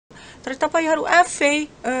तर तपाईहरु आफै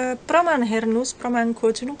प्रमाण हेर्नुस्, प्रमाण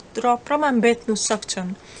खोज्नु र प्रमाण बेच्नु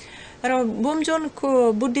सक्छन्। र बुमजोनको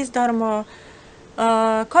बुद्धिस्ट धर्म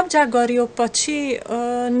कब्जा गरियो पछि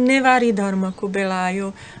नेवारी धर्मको बेला आयो।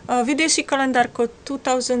 विदेशी कलन्दारको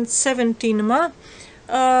 2017 मा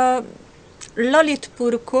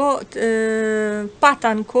ललितपुरको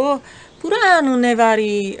पाटनको पुरानो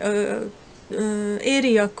नेवारी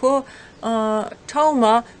एरियाको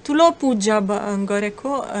ठाउँमा ठुलो पूजा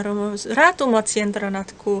गरेको रातो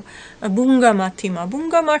मत्स्येन्द्रनाथको बुङ्गामाटीमा।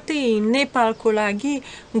 बुङ्गामाटी नेपालको लागि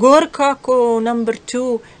गोर्खाको नम्बर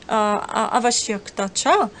 2 आवश्यकता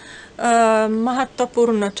छ,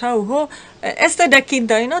 महत्त्वपूर्ण ठाउँ हो। यस्तै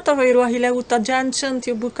देखिँदैन, तपाईहरु अहिले उता जान्छन्,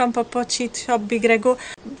 त्यो भूकम्प पछि सब बिग्रेको।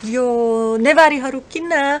 यो नेवारीहरु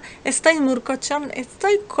किन यस्तै मूर्ख छन्,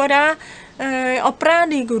 यस्तै कडा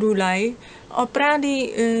अपराधी गुरुलाई, अपराधी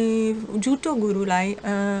झुटो गुरुलाई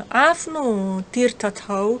आफ्नो तीर्थ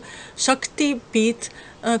ठाउँ शक्तिपीठ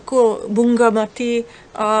को बुङ्गामाटी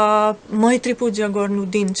मैत्री पूजा गर्नु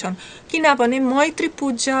दिन्छन्। किनभने मैत्री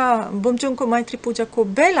पूजा, बुमजोङको मैत्री पूजाको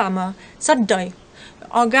बेलामा सधैँ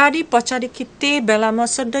अगाडि पछाडि कि त्यही बेलामा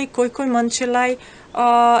सधैँ कोही मान्छेलाई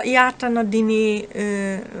यातना दिने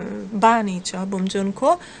बानी छ बुमजोङको।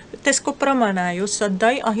 त्यसको प्रमाण आयो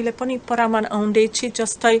सधैँ, अहिले पनि प्रमाण आउँदैछ।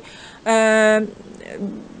 जस्तै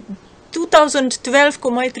 2012 को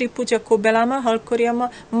मैत्री पूजाको बेलामा हल्खोरियामा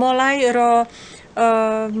मलाई र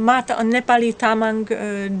माता नेपाली तामाङ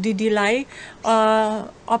दिदीलाई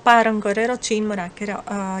अपहरण गरेर चेनमा राखेर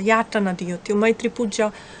यातना दियो। त्यो मैत्री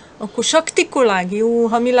पूजाको शक्तिको लागि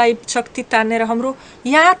हामीलाई शक्ति तानेर हाम्रो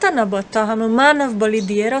यातनाबाट हाम्रो मानव बलि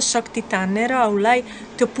दिएर शक्ति तानेर उसलाई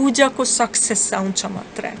त्यो पूजाको सक्सेस आउँछ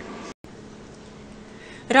मात्रै।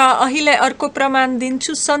 र अहिले अर्को प्रमाण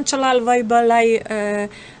दिन्छु, सञ्चलाल वैभवलाई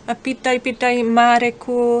पिटाई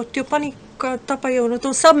मारेको त्यो पनि तपाईहरु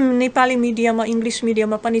त सब नेपाली मिडियामा, इङ्ग्लिस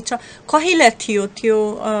मिडियामा पनि छ। कहिले थियो त्यो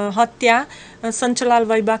हत्या, सञ्चलाल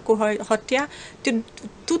वैभवको हत्या? त्यो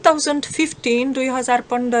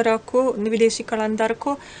 2015 को विदेशी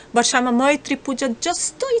कलन्दारको वर्षमा मैत्री पूजा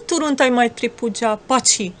जस्तै तुरुन्तै मैत्री पूजा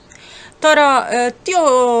पछि। तर त्यो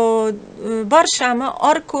वर्षमा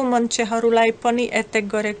अर्को मान्छेहरूलाई पनि एट्याक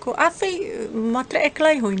गरेको, आफै मात्र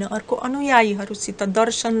एक्लै होइन, अर्को अनुयायीहरूसित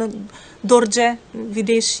दर्शन दोर्जे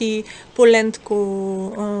विदेशी पोल्यान्डको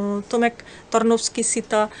तोमेक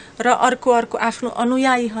तर्नोस्कीसित र अर्को आफ्नो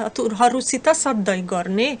अनुयायीहरूसित सधैँ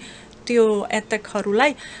गर्ने त्यो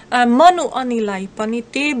एट्याकहरूलाई। मनु अनिलाई पनि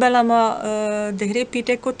त्यही बेलामा धेरै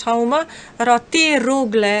पिटेको ठाउँमा र त्यही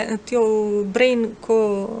रोगले, त्यो ब्रेनको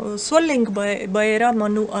स्वेलिङ भएर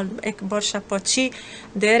मनु 1 वर्षपछि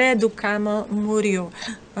धेरै दुःखमा मर्यो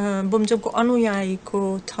बुमजोङको अनुयायीको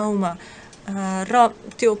ठाउँमा। र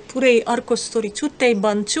त्यो पुरै अर्को स्टोरी छुट्टै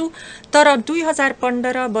बन्छु। तर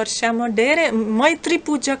 2015 वर्षमा धेरै मैत्री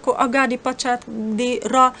पूजाको अगाडि पछाडि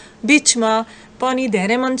र बिचमा पनि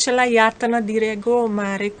धेरै मान्छेलाई यातना दिएको,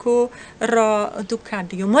 मारेको र दुःख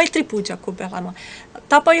दियो मैत्री पूजाको बेलामा।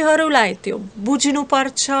 तपाईहरुलाई त्यो बुझ्नु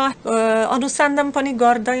पर्छ। अनुसन्धान पनि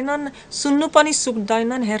गर्दैनन्, सुन्नु पनि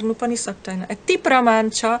सक्दैनन्, हेर्नु पनि सक्दैनन्। यति प्रमाण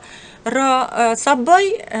छ। र सबै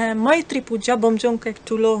मैत्री पूजा बुमजोङको एक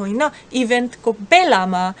ठुलो होइन इभेन्टको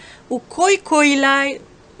बेलामा कोहीलाई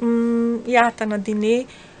यातना दिने,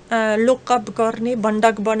 लोकअप गर्ने,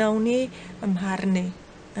 बन्धक बनाउने, मार्ने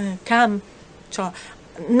काम छ।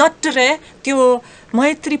 नत्र त्यो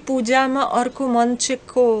मैत्री पूजामा अर्को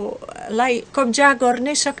मान्छेको लाई कब्जा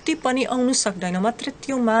गर्ने शक्ति पनि आउनु सक्दैन। मात्र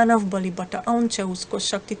त्यो मानव बलिबाट आउँछ उसको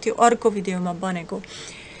शक्ति, त्यो अर्को भिडियोमा बनेको।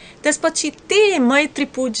 त्यसपछि त्यही मैत्री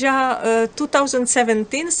पूजा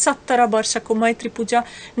 2017 17 वर्षको मैत्री पूजा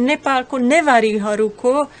नेपालको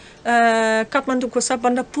नेवारीहरूको काठमाडौँको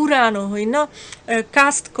सबभन्दा पुरानो होइन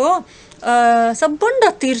कास्टको सबभन्दा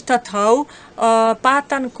तीर्थ ठाउँ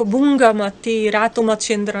पाटनको बुङ्गामाटी, रातो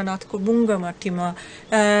मत्स्येन्द्रनाथको बुङ्गामाटीमा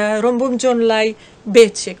बुमजोङलाई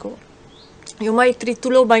बेचेको यो मैत्री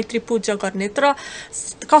ठुलो मैत्री पूजा गर्ने। तर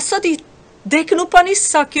कसरी देख्नु पनि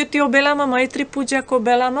सक्यो त्यो बेलामा मैत्री पूजाको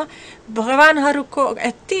बेलामा भगवानहरूको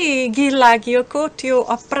यति गिर लाग्यो त्यो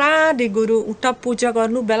अपराधी गुरु उता पूजा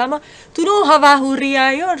गर्नु बेलामा ठुलो हावाहुरी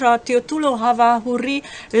आयो र त्यो ठुलो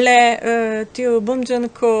हावाहुरीले त्यो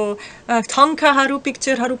बुमजोङको थङ्काहरू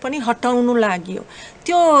पिक्चरहरू पनि हटाउनु लाग्यो।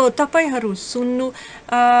 त्यो तपाईहरु सुन्नु,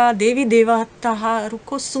 देवी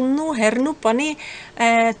देवताहरूको सुन्नु हेर्नु पनि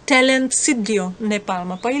ट्यालेन्ट सिद्धियो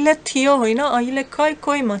नेपालमा। पहिले थियो होइन, अहिले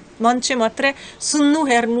कोही मान्छे मात्रै सुन्नु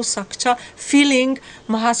हेर्नु सक्छ, फिलिङ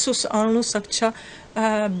महसुस आउनु सक्छ।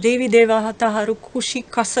 देवी देवताहरू खुसी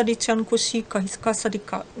कसरी छन्, खुसी कसरी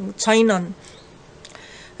छैनन्।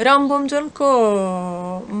 र बोमजोनको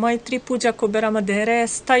मैत्री पूजाको बेलामा धेरै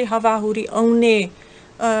यस्तै हावाहुरी आउने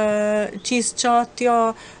चिज छ त्यो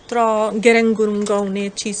गेरेङ गुरुङ गाउने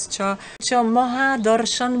चिज छ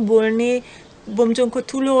महादर्शन बोल्ने बोमजोङको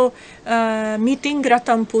ठुलो मिटिङ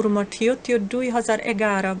रतनपुरमा थियो त्यो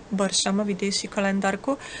 2011 वर्षमा विदेशी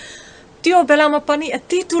कल्याणदारको त्यो बेलामा पनि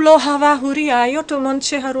यति ठुलो हावाहुरी आयो त्यो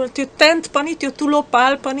मान्छेहरू त्यो टेन्ट पनि त्यो ठुलो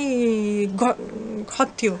पाल पनि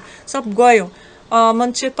खत्यो सब गयो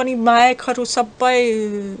मान्छे पनि मायकहरू सबै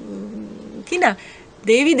किन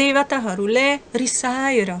देवी देवताहरूले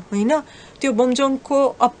रिसाएर हैन त्यो बोमजोङको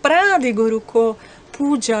अपराधी गुरुको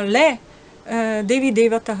पूजाले देवी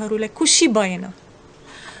देवताहरूले खुसी भएन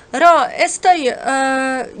र यस्तै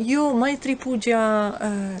यो मैत्री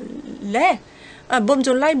पूजाले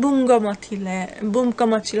बोमजोङलाई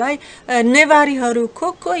बुङ्गमतीलाई नेवारीहरूको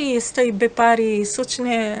कोही यस्तै व्यापारी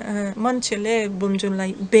सोच्ने मान्छेले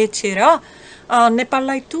बोमजोङलाई बेचेर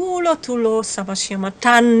नेपाललाई ठुलो समस्यामा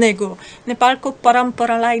तान्ने गयो नेपालको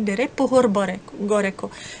परम्परालाई धेरै पोहोर गरेको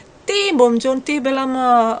त्यही बोमजोङ त्यही बेलामा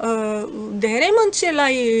धेरै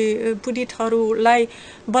मान्छेलाई पीडितहरूलाई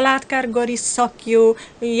बलात्कार गरिसक्यो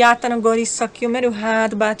यातना गरिसक्यो मेरो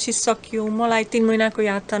हात बाचिसक्यो मलाई 3 महिनाको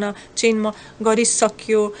यातना चेनमा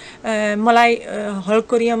गरिसक्यो मलाई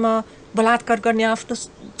हलकोरियामा बलात्कार गर्ने आफ्नो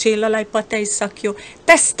चेलालाई पत्याइसक्यो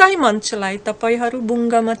त्यस्तै मान्छेलाई तपाईहरू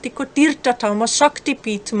बुङ्गामतीको तीर्थ ठाउँमा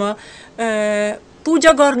शक्तिपीठमा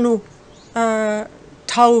पूजा गर्नु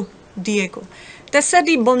ठाउँ दिएको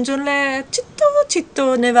त्यसरी बोमजोङले छिट्टो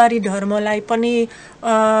नेवारी धर्मलाई पनि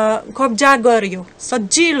कब्जा गर्यो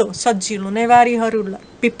सजिलो नेवारीहरूलाई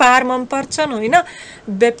व्यापार मन पर्छन् होइन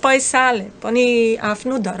पैसाले पनि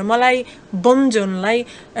आफ्नो धर्मलाई बोमजोङलाई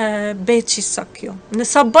बेचिसक्यो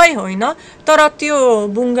सबै होइन तर त्यो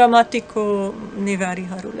बुङ्गामतीको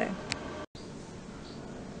नेवारीहरूले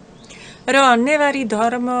र नेवारी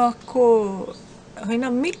धर्मको होइन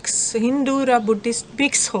मिक्स हिन्दू र बुद्धिस्ट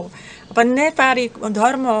मिक्स हो अब नेपाली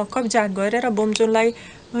धर्म कब्जा गरेर बोमजोङलाई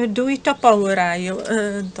दुईटा पावर आयो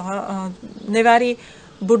नेवारी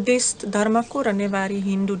बुद्धिस्ट धर्मको र नेवारी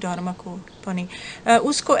हिन्दू धर्मको पनि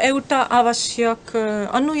उसको एउटा आवश्यक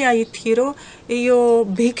अनुयायी थियो यो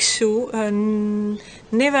भिक्षु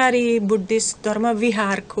नेवारी बुद्धिस्ट धर्म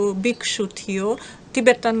विहारको भिक्षु थियो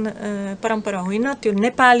तिब्बतन परम्परा होइन त्यो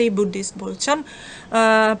नेपाली बुद्धिस्ट बोल्छन्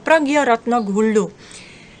प्रज्ञरत्न घुल्लु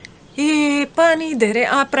पनि धेरै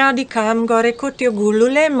अपराधी काम गरेको त्यो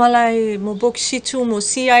घुल्लुले मलाई म बोक्सी छु म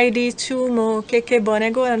सिआइडी छु म के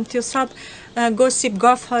बनेको अनि त्यो सब गोसिप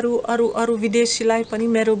गफहरू अरू विदेशीलाई पनि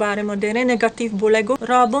मेरो बारेमा धेरै नेगेटिभ बोलेको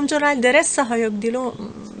र बोमजोङलाई धेरै सहयोग दिलो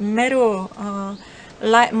मेरो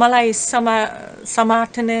मलाई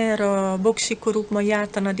समात्ने र बोक्सीको रूपमा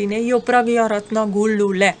यातना दिने यो प्रज्ञरत्न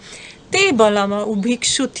घुल्लुले त्यही बेलामा ऊ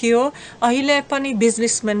भिक्षु थियो अहिले पनि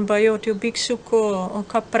बिजनेसम्यान भयो त्यो भिक्षुको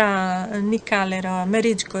कपडा निकालेर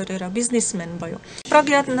म्यारेज गरेर बिजनेसम्यान भयो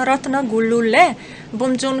प्रज्ञरत्न घुल्लुले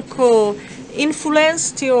बोमजोङको इन्फ्लुएन्स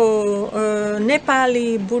त्यो नेपाली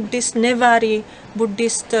बुद्धिस्ट नेवारी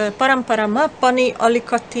बुद्धिस्ट परम्परामा पनि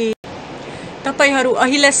अलिकति तपाईहरू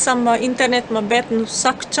अहिलेसम्म इन्टरनेटमा भेट्न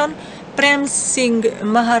सक्छन् प्रेम सिंह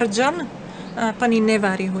महार्जन पनि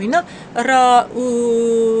नेवारी होइन र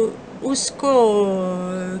उसको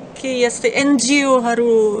के यस्तै एनजिओहरू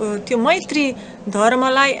त्यो मैत्री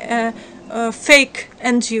धर्मलाई फेक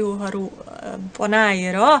एनजिओहरू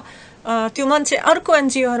बनाएर त्यो मान्छे अर्को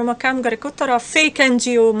एनजिओहरूमा काम गरेको तर फेक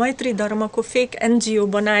एनजिओ मैत्री धर्मको फेक एनजिओ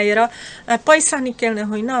बनाएर पैसा निकाल्ने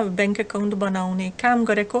होइन ब्याङ्क एकाउन्ट बनाउने काम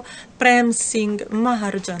गरेको प्रेम सिंह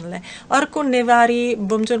महार्जनले अर्को नेवारी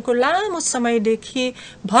बोमजोङको लामो समयदेखि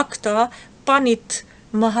भक्त पनित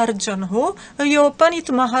महार्जन हो यो पनित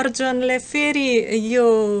महार्जनले फेरि यो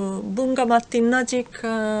बुङ्गामती नजिक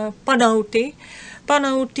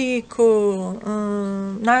पनौटीको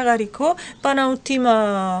नागरिक हो पनौटीमा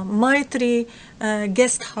मैत्री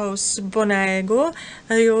गेस्ट हाउस बनाएको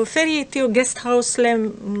यो फेरि त्यो गेस्ट हाउसले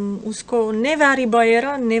उसको नेवारी भएर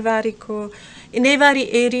नेवारी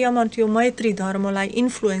एरियामा त्यो मैत्री धर्मलाई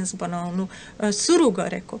इन्फ्लुएन्स बनाउनु सुरु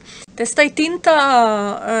गरेको त्यस्तै तीनटा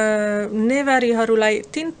नेवारीहरूलाई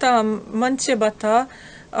तीनटा मान्छेबाट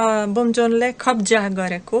बोमजोङले कब्जा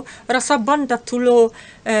गरेको र सबभन्दा ठुलो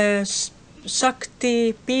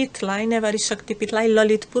शक्तिपीठलाई नेवारी शक्तिपीठलाई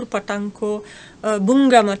ललितपुर पटाङको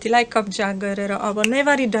बुङ्गामतीलाई कब्जा गरेर अब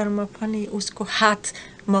नेवारी धर्म पनि उसको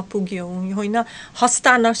हातमा पुग्यो होइन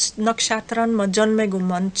हस्ता नक्षत्रमा जन्मेको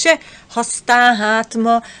मान्छे हस्ता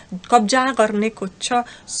हातमा कब्जा गर्ने खोज्छ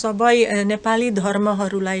सबै नेपाली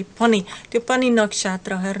धर्महरूलाई पनि त्यो पनि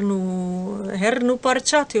नक्षत्र हेर्नु पर्छ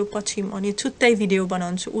त्यो पछि म छुट्टै भिडियो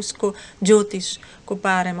बनाउँछु उसको ज्योतिषको धर्मको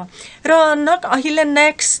बारेमा र अहिले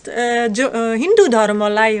नेक्स्ट जो हिन्दू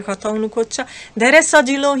धर्मलाई हटाउनु खोज्छ धेरै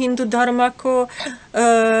सजिलो हिन्दू धर्मको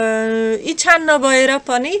इच्छा नभएर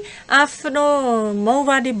पनि आफ्नो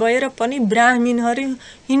माओवादी भएर पनि ब्राह्मणहरू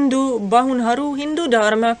हिन्दू बाहुनहरू हिन्दू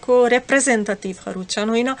धर्मको रिप्रेजेन्टेटिभहरू छन्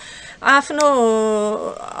होइन आफ्नो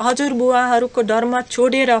हजुरबुवाहरूको धर्म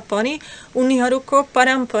छोडेर पनि उनीहरूको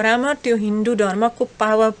परम्परामा त्यो हिन्दू धर्मको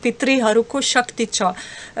पितृहरूको शक्ति छ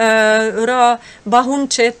र बाहुन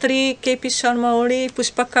छेत्री केपी शर्मा ओली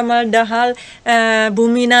पुष्पकमल दाहाल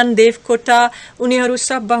भूमिनान देवकोटा उनीहरू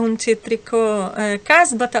सब बाहुन छेत्रीको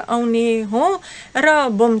काजबाट आउने हो र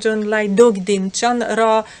बमजोनलाई दोष दिन्छन् र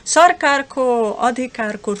सरकारको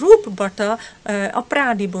अधिकारको रूपबाट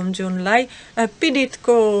अपराधी बमजोनलाई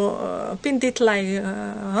पीडितलाई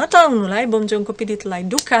हटाउनुलाई बमजोनको पीडितलाई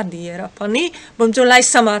दुःख दिएर पनि बमजोनलाई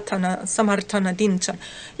समर्थन दिन्छन्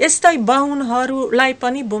यस्तै बाहुनहरूलाई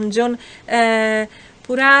पनि बमजोन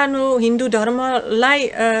पुरानो हिन्दू धर्मलाई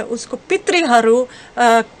उसको पितृहरू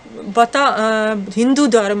बाट हिन्दू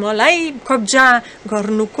धर्मलाई कब्जा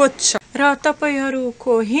गर्नु खोज्छ र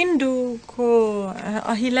तपाईहरुको हिन्दूको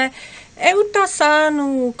अहिले एउटा सानो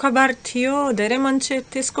खबर थियो धेरै मान्छे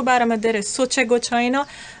त्यसको बारेमा धेरै सोचेको छैन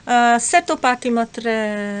सेतोपाती मात्र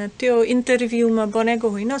त्यो इन्टरभ्युमा बनेको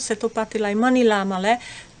होइन सेतोपातीलाई मनी लामाले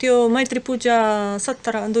त्यो मैत्री पूजा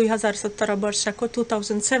 2017 वर्षको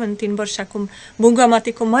 2017 वर्षको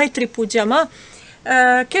बुङ्गामातीको मैत्री पूजामा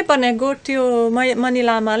के बनेको त्यो मनी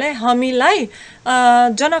लामाले हामीलाई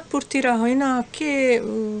जनकपुरतिर होइन के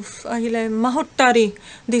अहिले महोत्तरी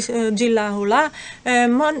जिल्ला होला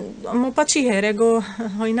म पछि हेरेको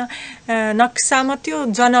होइन नक्सामा त्यो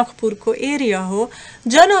जनकपुरको एरिया हो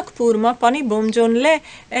जनकपुरमा पनि बमजोनले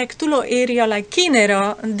एक ठुलो एरियालाई किनेर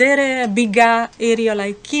धेरै बिघा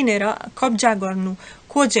एरियालाई किनेर कब्जा गर्नु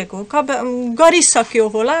खोजेको गरिसक्यो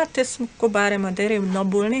होला त्यसको बारेमा धेरै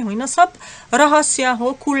नबोल्ने होइन सब रहस्य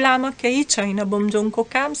हो खुल्लामा केही छैन बमजोङको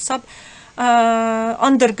काम सब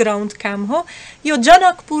अन्डरग्राउन्ड काम हो यो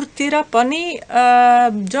जनकपुरतिर पनि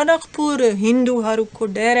जनकपुर हिन्दूहरूको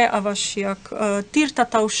धेरै आवश्यक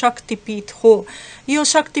तीर्थतौ शक्तिपीठ हो यो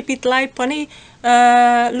शक्तिपीठलाई पनि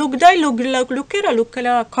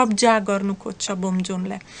लुकेर कब्जा गर्नु खोज्छ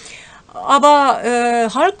बमजोङले अब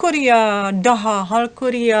हलखोरिया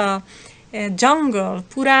हलखोरिया जंगल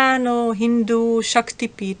पुरानो हिन्दू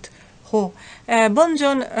शक्तिपीठ हो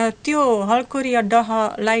बमजोन त्यो हलखोरिया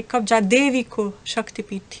डहलाई कब्जा देवीको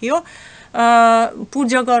शक्तिपीठ थियो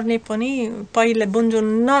पूजा गर्ने पनि पहिले बमजोन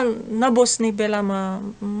नबस्ने बेलामा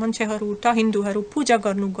मान्छेहरू हिन्दूहरू पूजा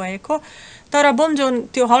गर्नु गएको तर बमजोन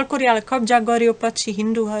त्यो हलखोरियालाई कब्जा गर्योपछि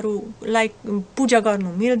हिन्दूहरूलाई पूजा गर्नु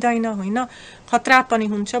मिल्दैन होइन खतरा पनि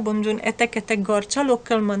हुन्छ बमजोन एतेक गर्छ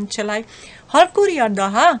लोकल मान्छेलाई हलखोरिया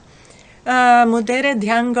दहा म धेरै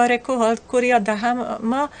ध्यान गरेको हलखोरिया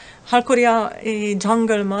दहामा हलखोरिया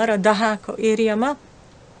जंगलमा र दहाको एरियामा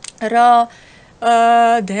र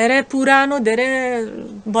धेरै पुरानो धेरै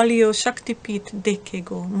बलियो शक्तिपीठ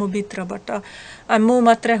देखेको म भित्रबाट म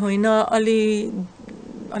मात्रै होइन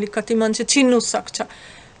अलिकति मान्छे चिन्नु सक्छ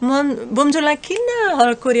बमजोनलाई किन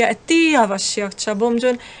हलखोरिया यति आवश्यक छ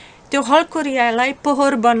बमजोन त्यो हलखोरियालाई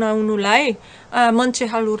पोहोर बनाउनुलाई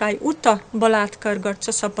मान्छेहरूलाई उता बलात्कार गर्छ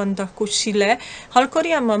सबभन्दा खुसीले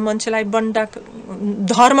हलखोरियामा मान्छेलाई बन्दा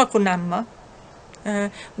धर्मको नाममा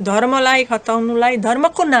धर्मलाई हटाउनुलाई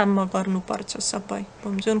धर्मको नाममा गर्नुपर्छ सबै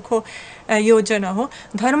बमजोनको योजना हो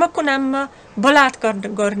धर्मको नाममा बलात्कार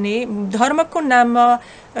गर्ने धर्मको नाममा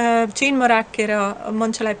चेनमा राखेर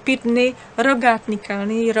मान्छेलाई पिट्ने रगत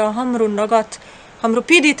निकाल्ने र हाम्रो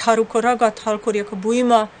पीडितहरूको रगत हलखोरियाको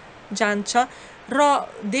भुइँमा जान्छ र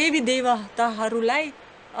देवी देवताहरूलाई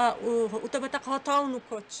उताबाट हटाउनु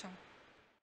खोज्छ